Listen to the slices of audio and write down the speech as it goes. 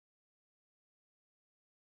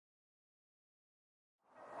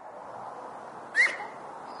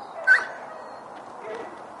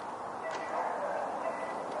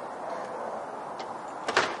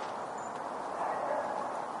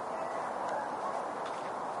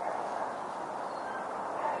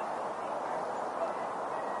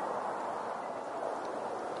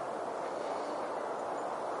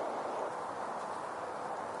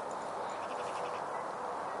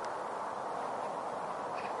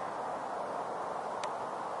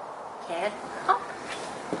Care. Up.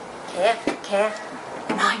 Care. Care.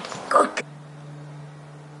 9. Good.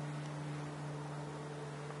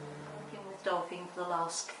 Working with Delphine for the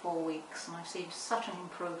last 4 weeks, and I've seen such an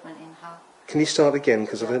improvement in her. Can you start again,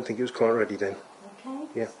 because I don't think it was quite ready then. Okay.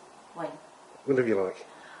 Yeah. When? Whenever you like.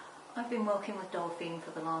 I've been working with Delphine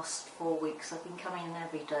for the last 4 weeks. I've been coming in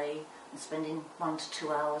every day and spending 1 to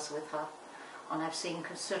 2 hours with her, and I've seen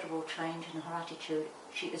considerable change in her attitude.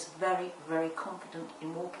 She is very, very confident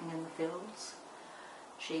in walking in the fields.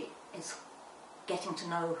 She is getting to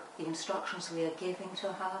know the instructions we are giving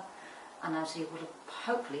to her, and as you will have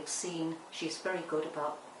hopefully have seen, she's very good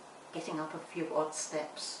about getting up a few odd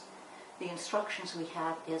steps. The instructions we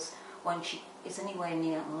have is when she is anywhere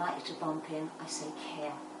near and likely to bump in, I say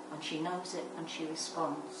care, and she knows it and she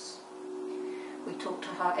responds. We talk to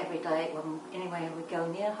her every day. When anywhere we go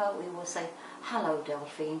near her, we will say, "Hello,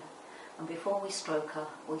 Delphine," and before we stroke her,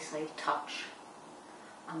 we say touch.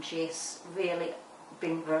 And she has really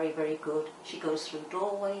been very, very good. She goes through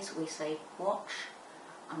doorways, we say watch,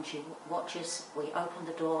 and she watches. We open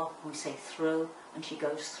the door, we say through, and she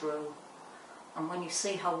goes through. And when you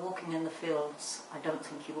see her walking in the fields, I don't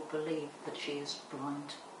think you will believe that she is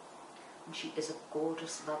blind. And she is a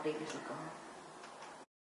gorgeous, lovely little girl.